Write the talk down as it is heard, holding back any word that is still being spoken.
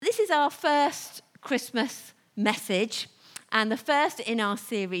is our first Christmas message and the first in our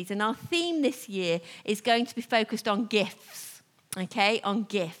series. And our theme this year is going to be focused on gifts, okay, on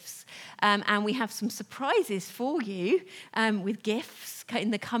gifts. And we have some surprises for you with gifts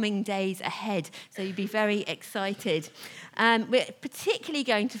in the coming days ahead. So you'll be very excited. We're particularly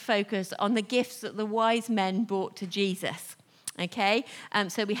going to focus on the gifts that the wise men brought to Jesus. Okay,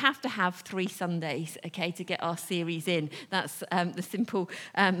 so we have to have 3 Sundays, okay, to get our series in. That's the simple,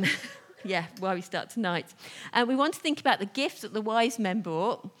 why we start tonight. We want to think about the gifts that the wise men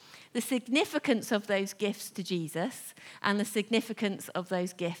brought, the significance of those gifts to Jesus, and the significance of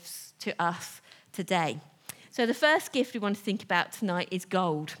those gifts to us today. So the first gift we want to think about tonight is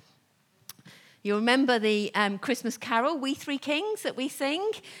gold. You'll remember the Christmas carol, We Three Kings, that we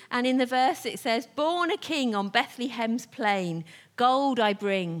sing. And in the verse it says, "Born a king on Bethlehem's plain, gold I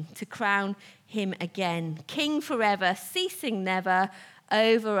bring to crown him again. King forever, ceasing never,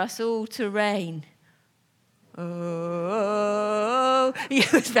 over us all to reign." Oh,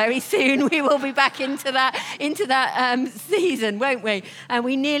 yes, very soon we will be back into that season, won't we? And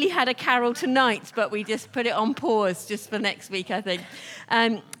we nearly had a carol tonight, but we just put it on pause just for next week, I think.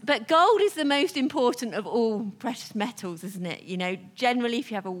 But gold is the most important of all precious metals, isn't it? You know, generally, if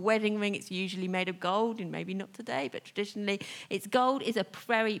you have a wedding ring, it's usually made of gold, and maybe not today, but traditionally, gold is a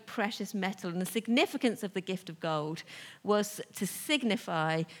very precious metal. And the significance of the gift of gold was to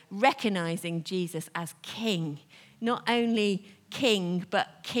signify recognizing Jesus as King. Not only King,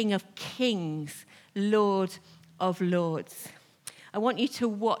 but King of Kings, Lord of Lords. I want you to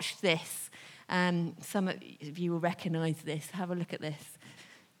watch this. Some of you will recognize this. Have a look at this.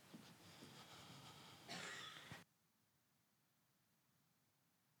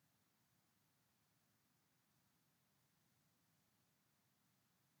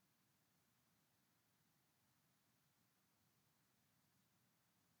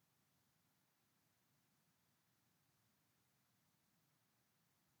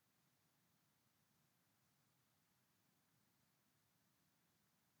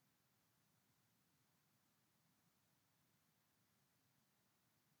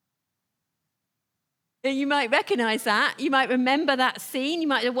 You might recognise that. You might remember that scene. You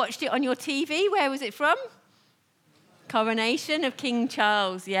might have watched it on your TV. Where was it from? Coronation of King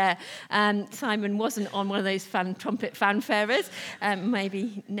Charles, yeah. Simon wasn't on one of those trumpet fanfarers.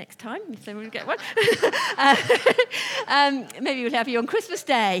 Maybe next time, if someone will get one. Maybe we'll have you on Christmas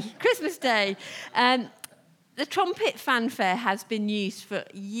Day. The trumpet fanfare has been used for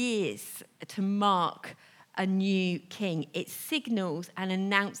years to mark a new king. It signals and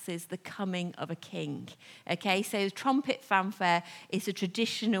announces the coming of a king. Okay, so the trumpet fanfare is a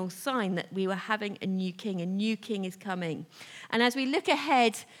traditional sign that we were having a new king is coming. And as we look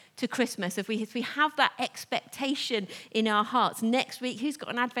ahead to Christmas, if we have that expectation in our hearts, next week, who's got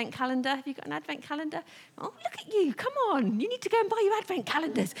an advent calendar? Have you got an advent calendar? Oh, look at you, come on. You need to go and buy your advent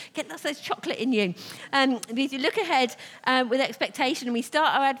calendars. Get lots of chocolate in you. If you look ahead with expectation, and we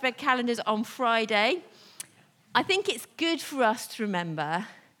start our advent calendars on Friday, I think it's good for us to remember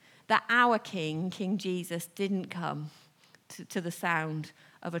that our King, King Jesus, didn't come to the sound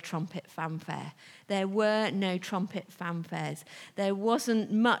of a trumpet fanfare. There were no trumpet fanfares. There wasn't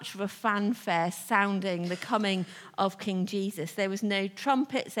much of a fanfare sounding the coming of King Jesus. There was no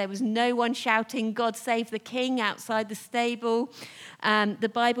trumpets. There was no one shouting, "God save the King," outside the stable.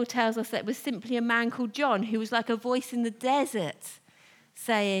 The Bible tells us that it was simply a man called John who was like a voice in the desert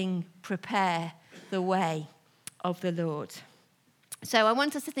saying, "Prepare the way of the Lord." So I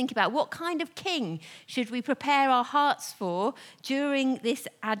want us to think about what kind of king should we prepare our hearts for during this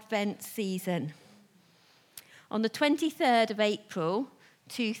Advent season. On the 23rd of April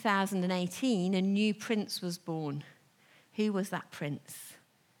 2018, a new prince was born. Who was that prince?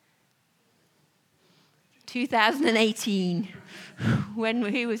 2018.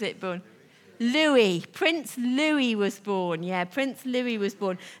 Who was it born? Louis. Prince Louis was born. Yeah, Prince Louis was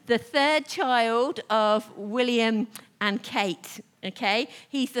born. The third child of William and Kate. Okay,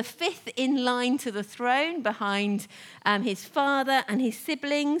 he's the 5th in line to the throne behind his father and his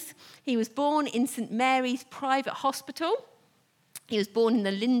siblings. He was born in St. Mary's private hospital. He was born in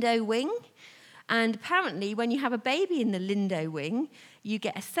the Lindo wing. And apparently, when you have a baby in the Lindo wing, you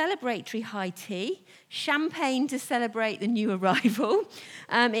get a celebratory high tea, champagne to celebrate the new arrival.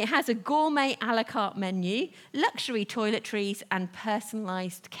 It has a gourmet a la carte menu, luxury toiletries, and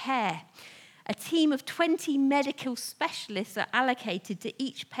personalised care. A team of 20 medical specialists are allocated to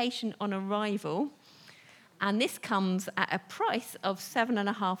each patient on arrival. And this comes at a price of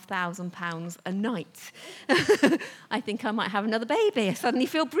 £7,500 a night. I think I might have another baby. I suddenly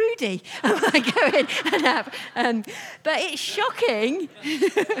feel broody. I might go in and have. But it's shocking.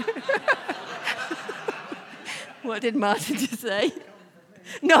 What did Martin just say?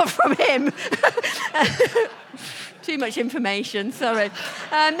 Not from him. Too much information, sorry.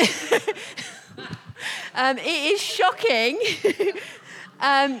 It is shocking,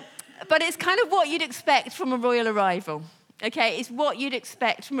 but it's kind of what you'd expect from a royal arrival. Okay, it's what you'd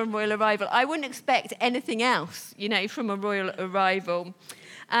expect from a royal arrival. I wouldn't expect anything else, from a royal arrival.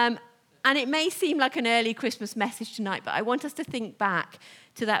 And it may seem like an early Christmas message tonight, but I want us to think back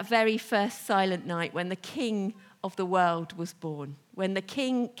to that very first silent night when the King of the world was born, when the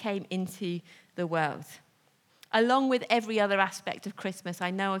King came into the world. Along with every other aspect of Christmas,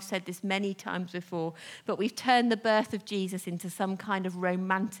 I know I've said this many times before, but we've turned the birth of Jesus into some kind of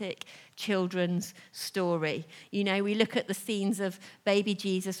romantic children's story. We look at the scenes of baby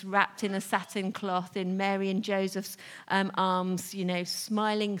Jesus wrapped in a satin cloth in Mary and Joseph's arms,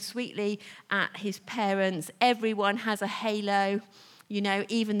 smiling sweetly at his parents. Everyone has a halo.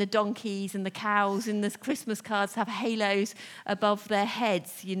 Even the donkeys and the cows in the Christmas cards have halos above their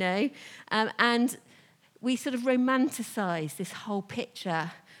heads, and we sort of romanticize this whole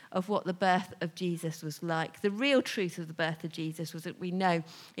picture of what the birth of Jesus was like. The real truth of the birth of Jesus was that we know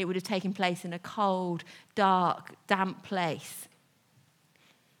it would have taken place in a cold, dark, damp place.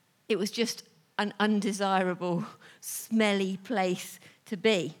 It was just an undesirable, smelly place to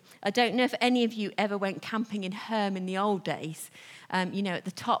be. I don't know if any of you ever went camping in Herm in the old days, at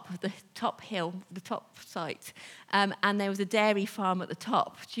the top of the top hill, the top site, and there was a dairy farm at the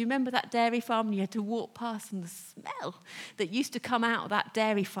top. Do you remember that dairy farm? And you had to walk past, and the smell that used to come out of that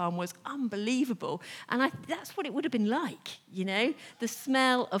dairy farm was unbelievable. And that's what it would have been like, the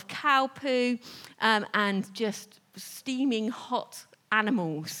smell of cow poo and just steaming hot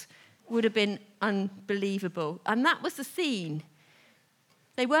animals would have been unbelievable. And that was the scene.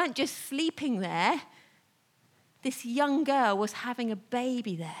 They weren't just sleeping there. This young girl was having a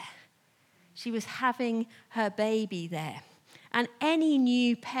baby there. She was having her baby there. And any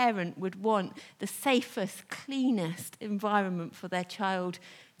new parent would want the safest, cleanest environment for their child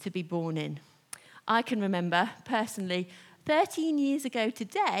to be born in. I can remember, personally, 13 years ago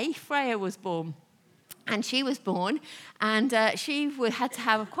today, Freya was born. And she was born, and she had to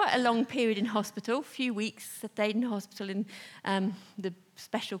have quite a long period in hospital, a few weeks stayed in hospital in the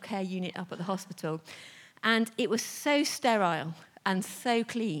special care unit up at the hospital. And it was so sterile and so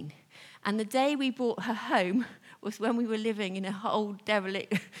clean. And the day we brought her home was when we were living in a old,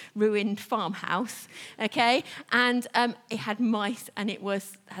 derelict, ruined farmhouse, okay? And it had mice, and it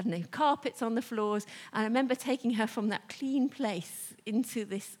had no carpets on the floors. And I remember taking her from that clean place into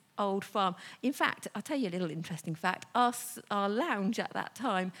this old farm. In fact, I'll tell you a little interesting fact. Our lounge at that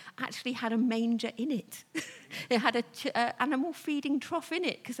time actually had a manger in it. It had an animal feeding trough in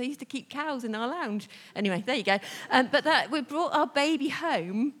it because they used to keep cows in our lounge. Anyway, there you go. But we brought our baby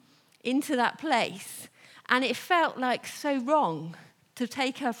home into that place, and it felt like so wrong to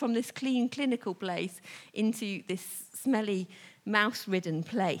take her from this clean, clinical place into this smelly, mouse-ridden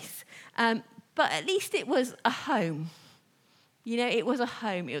place. But at least it was a home. It was a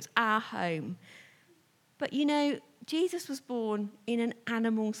home. It was our home. But, Jesus was born in an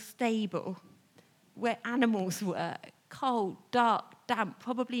animal stable where animals were, cold, dark, damp,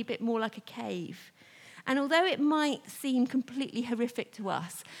 probably a bit more like a cave. And although it might seem completely horrific to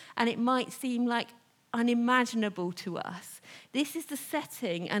us, and it might seem like unimaginable to us, this is the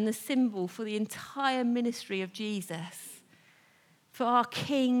setting and the symbol for the entire ministry of Jesus. For our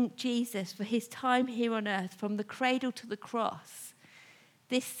King Jesus, for his time here on earth, from the cradle to the cross.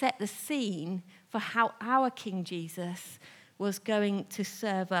 This set the scene for how our King Jesus was going to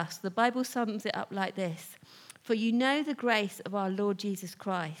serve us. The Bible sums it up like this: "For you know the grace of our Lord Jesus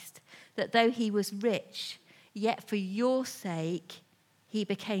Christ, that though he was rich, yet for your sake he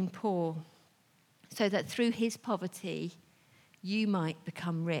became poor, so that through his poverty you might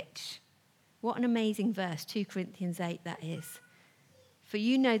become rich." What an amazing verse, 2 Corinthians 8 that is. For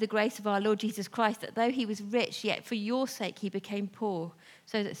you know the grace of our Lord Jesus Christ, that though he was rich, yet for your sake he became poor,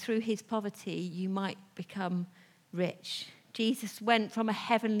 so that through his poverty you might become rich. Jesus went from a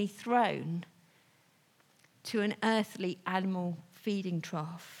heavenly throne to an earthly animal feeding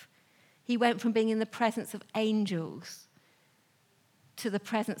trough. He went from being in the presence of angels to the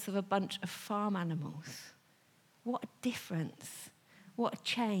presence of a bunch of farm animals. What a difference. What a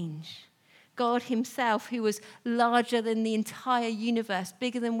change. God himself, who was larger than the entire universe,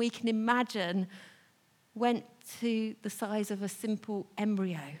 bigger than we can imagine, went to the size of a simple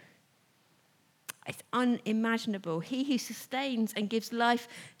embryo It's unimaginable. He who sustains and gives life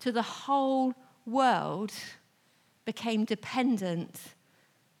to the whole world became dependent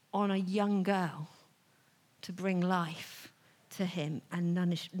on a young girl to bring life to him and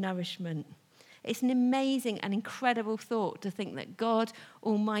nourishment. It's an amazing and incredible thought to think that God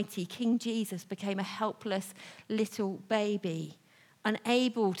Almighty, King Jesus, became a helpless little baby,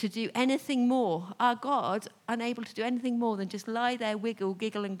 unable to do anything more. Our God, unable to do anything more than just lie there, wiggle,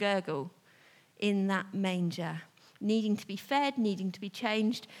 giggle, and gurgle in that manger, needing to be fed, needing to be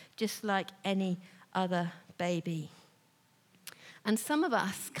changed, just like any other baby. And some of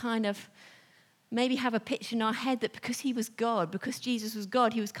us kind of maybe have a picture in our head that because he was God, because Jesus was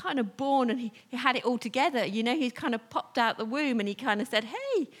God, he was kind of born and he had it all together. He kind of popped out the womb and he kind of said,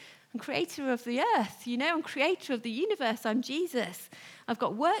 hey, I'm creator of the earth, I'm creator of the universe, I'm Jesus. I've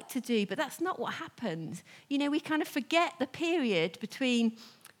got work to do, but that's not what happened. We kind of forget the period between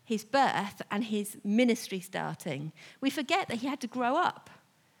his birth and his ministry starting. We forget that he had to grow up.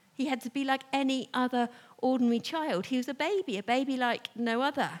 He had to be like any other ordinary child. He was a baby like no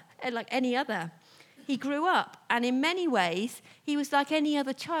other, like any other. He grew up, and in many ways, he was like any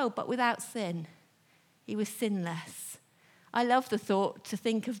other child, but without sin. He was sinless. I love the thought to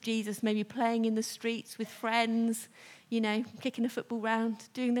think of Jesus maybe playing in the streets with friends, kicking a football round,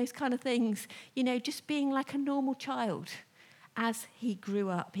 doing those kind of things, just being like a normal child. As he grew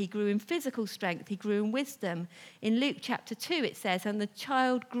up, he grew in physical strength, he grew in wisdom. In Luke chapter 2, it says, and the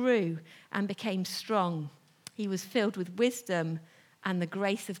child grew and became strong. He was filled with wisdom, and the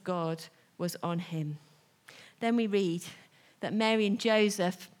grace of God was on him. Then we read that Mary and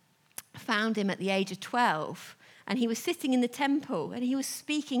Joseph found him at the age of 12, and he was sitting in the temple, and he was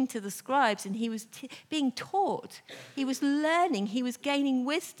speaking to the scribes, and he was being taught. He was learning, he was gaining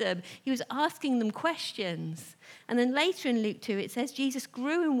wisdom, he was asking them questions. And then later in Luke 2, it says Jesus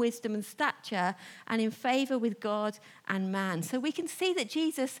grew in wisdom and stature and in favor with God and man. So we can see that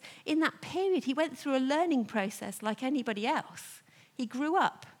Jesus, in that period, he went through a learning process like anybody else. He grew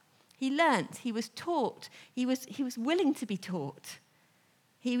up, he learnt, he was taught, he was willing to be taught.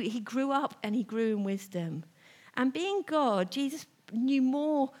 He grew up and he grew in wisdom. And being God, Jesus knew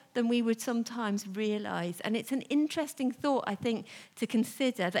more than we would sometimes realize. And it's an interesting thought, I think, to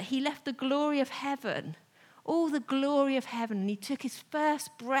consider that he left the glory of heaven, all the glory of heaven, and he took his first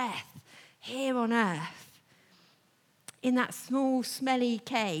breath here on earth in that small, smelly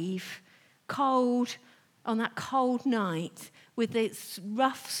cave, cold, on that cold night, with its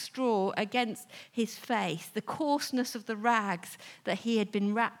rough straw against his face, the coarseness of the rags that he had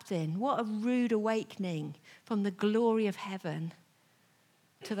been wrapped in. What a rude awakening from the glory of heaven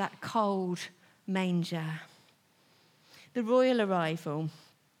to that cold manger. The royal arrival,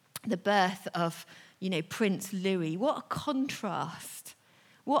 the birth of, Prince Louis. What a contrast.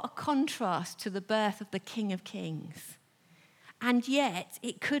 What a contrast to the birth of the King of Kings. And yet,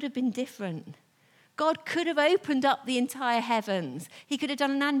 it could have been different. God could have opened up the entire heavens. He could have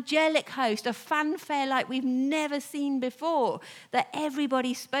done an angelic host, a fanfare like we've never seen before, that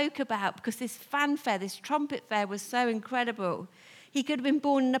everybody spoke about because this fanfare, this trumpet fair was so incredible. He could have been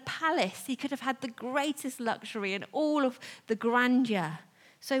born in a palace. He could have had the greatest luxury and all of the grandeur.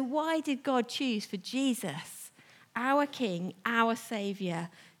 So why did God choose for Jesus, our King, our Saviour,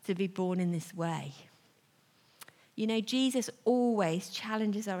 to be born in this way? Jesus always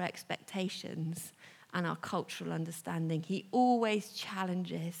challenges our expectations and our cultural understanding. He always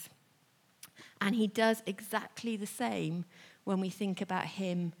challenges. And he does exactly the same when we think about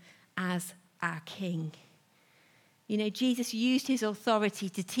him as our King. Jesus used his authority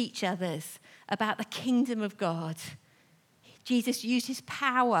to teach others about the kingdom of God. Jesus used his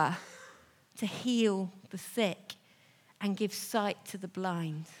power to heal the sick and give sight to the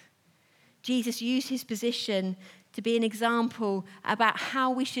blind. Jesus used his position to be an example about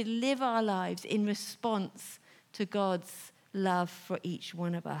how we should live our lives in response to God's love for each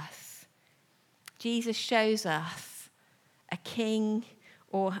one of us. Jesus shows us, a king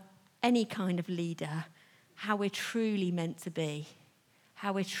or any kind of leader, how we're truly meant to be.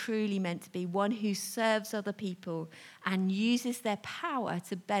 How we're truly meant to be, one who serves other people and uses their power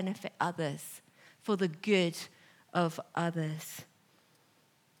to benefit others for the good of others.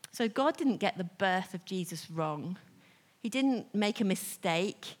 So God didn't get the birth of Jesus wrong. He didn't make a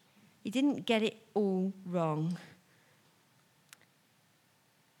mistake. He didn't get it all wrong.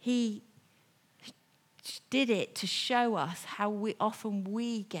 He did it to show us how often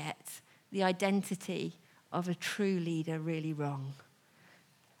we get the identity of a true leader really wrong.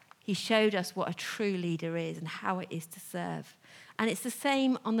 He showed us what a true leader is and how it is to serve. And it's the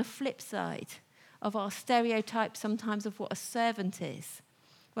same on the flip side of our stereotype sometimes of what a servant is.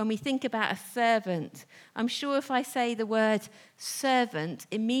 When we think about a servant, I'm sure if I say the word servant,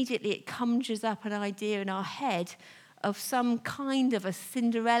 immediately it conjures up an idea in our head of some kind of a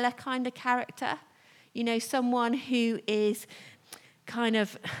Cinderella kind of character. You know, someone who is kind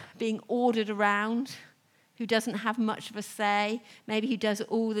of being ordered around, who doesn't have much of a say, maybe who does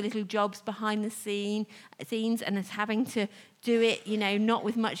all the little jobs behind the scenes and is having to do it, you know, not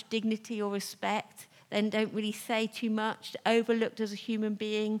with much dignity or respect, then don't really say too much, overlooked as a human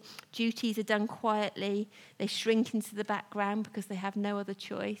being. Duties are done quietly. They shrink into the background because they have no other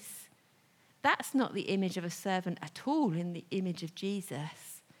choice. That's not the image of a servant at all in the image of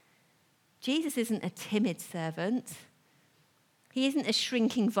Jesus. Jesus isn't a timid servant. He isn't a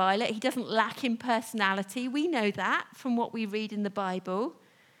shrinking violet. He doesn't lack in personality. We know that from what we read in the Bible.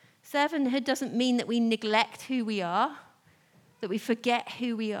 Servanthood doesn't mean that we neglect who we are, that we forget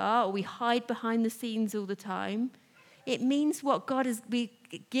who we are, or we hide behind the scenes all the time. It means what God has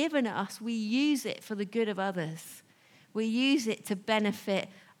given us, we use it for the good of others. We use it to benefit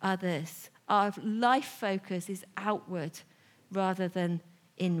others. Our life focus is outward rather than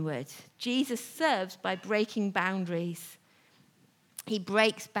inward. Jesus serves by breaking boundaries. He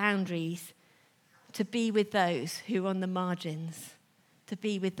breaks boundaries to be with those who are on the margins, to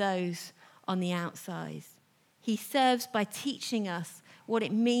be with those on the outside. He serves by teaching us what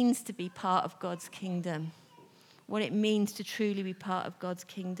it means to be part of God's kingdom, what it means to truly be part of God's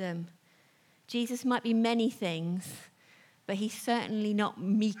kingdom. Jesus might be many things, but he's certainly not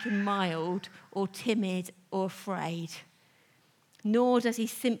meek and mild or timid or afraid. Nor does he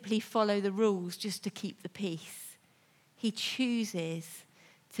simply follow the rules just to keep the peace. He chooses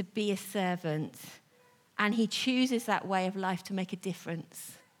to be a servant, and he chooses that way of life to make a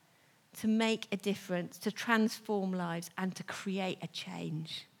difference. To make a difference, to transform lives, and to create a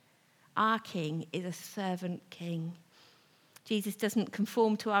change. Our King is a servant king. Jesus doesn't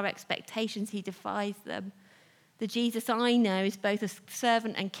conform to our expectations, he defies them. The Jesus I know is both a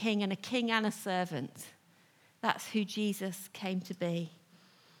servant and king, and a king and a servant. That's who Jesus came to be.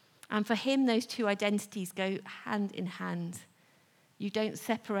 And for him, those two identities go hand in hand. You don't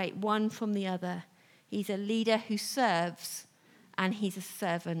separate one from the other. He's a leader who serves, and he's a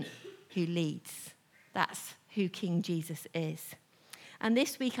servant who leads. That's who King Jesus is. And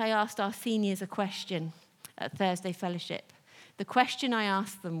this week I asked our seniors a question at Thursday Fellowship. The question I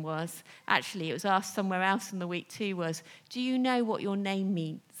asked them was, actually it was asked somewhere else in the week too, was, do you know what your name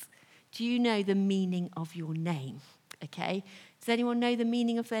means? Do you know the meaning of your name? Okay. Does anyone know the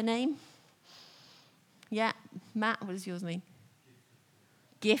meaning of their name? Yeah. Matt, what does yours mean?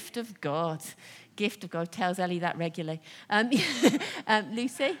 Gift of God. Gift of God. Tells Ellie that regularly.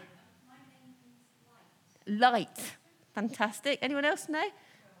 Lucy? Light. Fantastic. Anyone else know?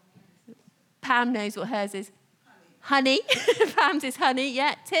 Pam knows what hers is. Honey. Pam's is honey.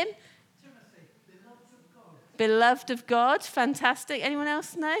 Yeah. Tim? Timothy. Beloved of God. Beloved of God. Fantastic. Anyone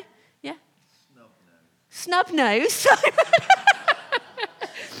else know? Yeah? Snub nose. Snub nose.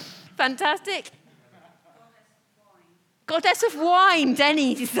 Fantastic. Goddess of wine.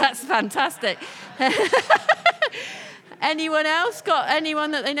 Denny. That's fantastic. Anyone else got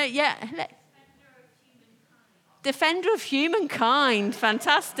anyone that they know? Yeah. Defender of humankind.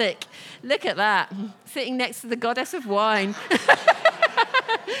 Fantastic. Look at that. Sitting next to the goddess of wine.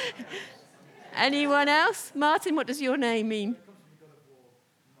 Anyone else? Martin, what does your name mean?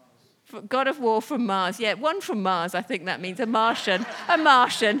 God of War from Mars. Yeah, one from Mars, I think that means. A Martian. A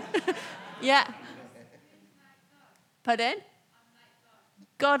Martian. Yeah. Pardon?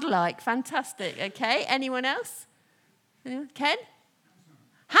 Godlike. Fantastic. Okay. Anyone else? Ken?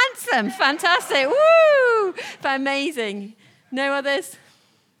 Handsome. Fantastic. Woo! Amazing. No others?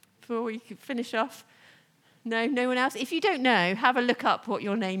 Before we finish off? No one else? If you don't know, have a look up what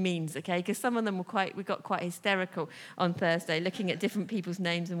your name means, okay? Because some of them we got quite hysterical on Thursday, looking at different people's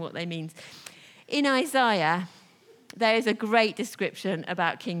names and what they mean. In Isaiah, there is a great description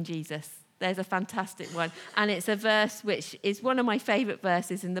about King Jesus. There's a fantastic one. And it's a verse which is one of my favourite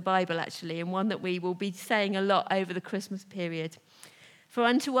verses in the Bible, actually, and one that we will be saying a lot over the Christmas period. For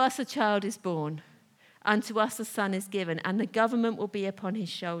unto us a child is born, unto us a son is given, and the government will be upon his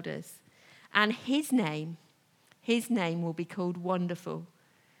shoulders. And his name will be called Wonderful,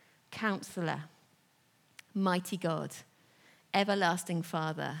 Counselor, Mighty God, Everlasting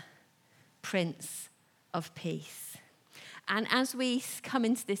Father, Prince of Peace. And as we come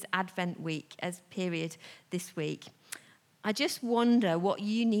into this Advent week, as period this week, I just wonder what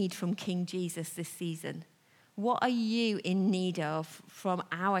you need from King Jesus this season. What are you in need of from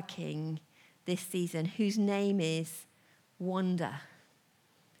our King this season, whose name is Wonder?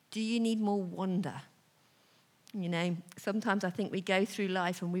 Do you need more wonder? You know, sometimes I think we go through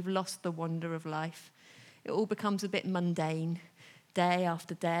life and we've lost the wonder of life. It all becomes a bit mundane, day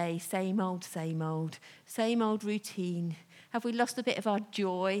after day, same old routine. Have we lost a bit of our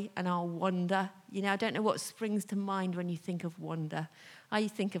joy and our wonder? You know, I don't know what springs to mind when you think of wonder. I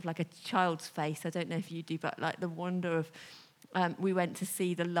think of like a child's face. I don't know if you do, but like the wonder of, we went to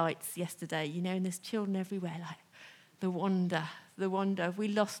see the lights yesterday, you know, and there's children everywhere, like the wonder. Have we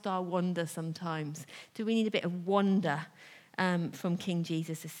lost our wonder sometimes? Do we need a bit of wonder from King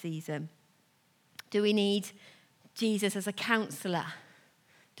Jesus this season? Do we need Jesus as a counsellor?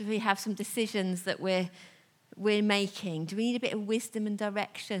 Do we have some decisions that we're making? Do we need a bit of wisdom and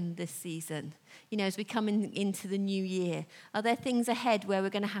direction this season? You know, as we come into the new year, are there things ahead where we're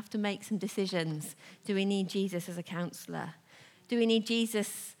going to have to make some decisions? Do we need Jesus as a counsellor? Do we need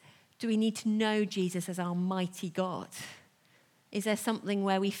Jesus? Do we need to know Jesus as our mighty God? Is there something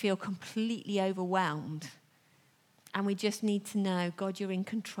where we feel completely overwhelmed and we just need to know, God, you're in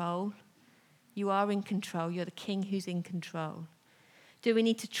control. You are in control. You're the King who's in control. Do we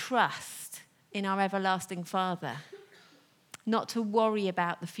need to trust in our everlasting Father? Not to worry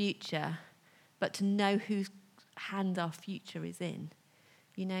about the future, but to know whose hand our future is in.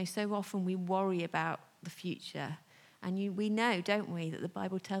 You know, so often we worry about the future. And we know, don't we, that the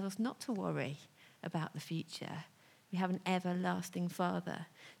Bible tells us not to worry about the future. We have an everlasting Father.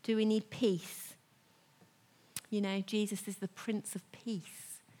 Do we need peace? You know, Jesus is the Prince of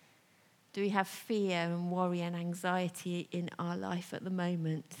Peace. Do we have fear and worry and anxiety in our life at the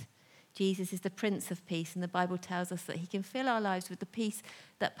moment? Jesus is the Prince of Peace, and the Bible tells us that he can fill our lives with the peace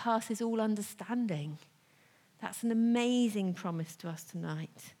that passes all understanding. That's an amazing promise to us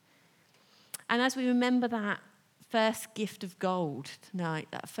tonight. And as we remember that first gift of gold tonight,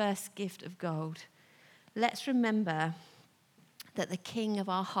 let's remember that the King of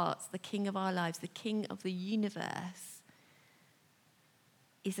our hearts, the King of our lives, the King of the universe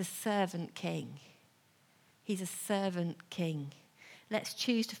is a servant king. He's a servant king. Let's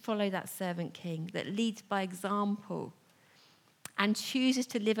choose to follow that servant king that leads by example and chooses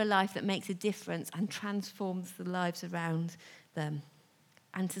to live a life that makes a difference and transforms the lives around them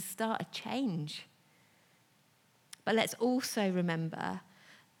and to start a change. But let's also remember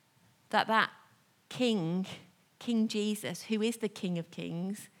that King Jesus, who is the King of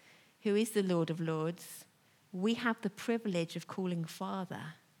Kings, who is the Lord of Lords, we have the privilege of calling Father.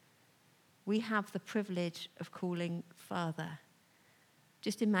 We have the privilege of calling Father.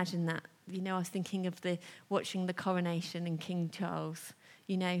 Just imagine that. You know, I was thinking of watching the coronation and King Charles.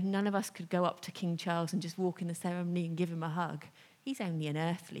 You know, none of us could go up to King Charles and just walk in the ceremony and give him a hug. He's only an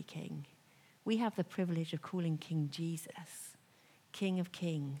earthly king. We have the privilege of calling King Jesus, King of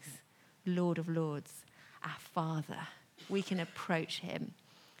Kings, Lord of Lords, our Father. We can approach him.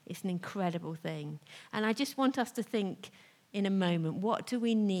 It's an incredible thing. And I just want us to think in a moment, what do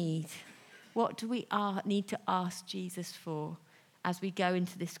we need? What do we need to ask Jesus for as we go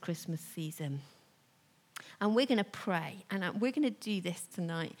into this Christmas season? And we're going to pray, and we're going to do this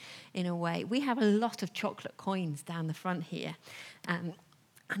tonight in a way. We have a lot of chocolate coins down the front here, and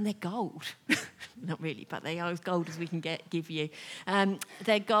they're gold. Not really, but they are as gold as we can give you.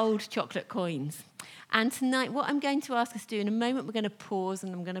 They're gold chocolate coins. And tonight, what I'm going to ask us to do, in a moment we're going to pause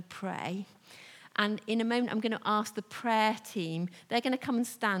and I'm going to pray. And in a moment, I'm going to ask the prayer team, they're going to come and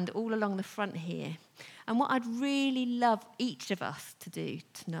stand all along the front here. And what I'd really love each of us to do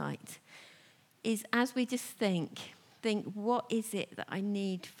tonight is, as we just think, what is it that I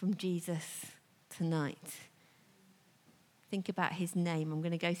need from Jesus tonight? Think about his name. I'm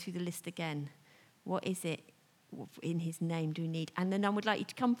going to go through the list again. What is it in his name do we need? And then I would like you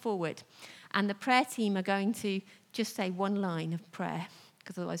to come forward. And the prayer team are going to just say one line of prayer,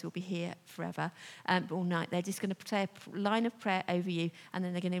 because otherwise we'll be here forever, all night. They're just going to say a line of prayer over you, and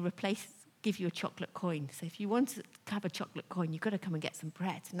then they're going to give you a chocolate coin. So if you want to have a chocolate coin, you've got to come and get some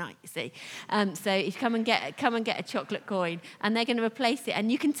prayer tonight, you see. So if you come and get a chocolate coin, and they're going to replace it,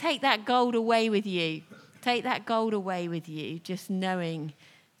 and you can take that gold away with you. Take that gold away with you, just knowing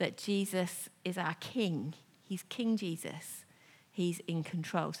that Jesus is our King. He's King Jesus. He's in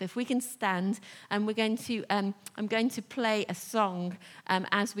control. So if we can stand, and I'm going to play a song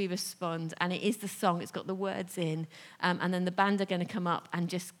as we respond, and it is the song. It's got the words in, and then the band are going to come up and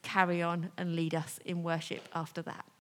just carry on and lead us in worship after that.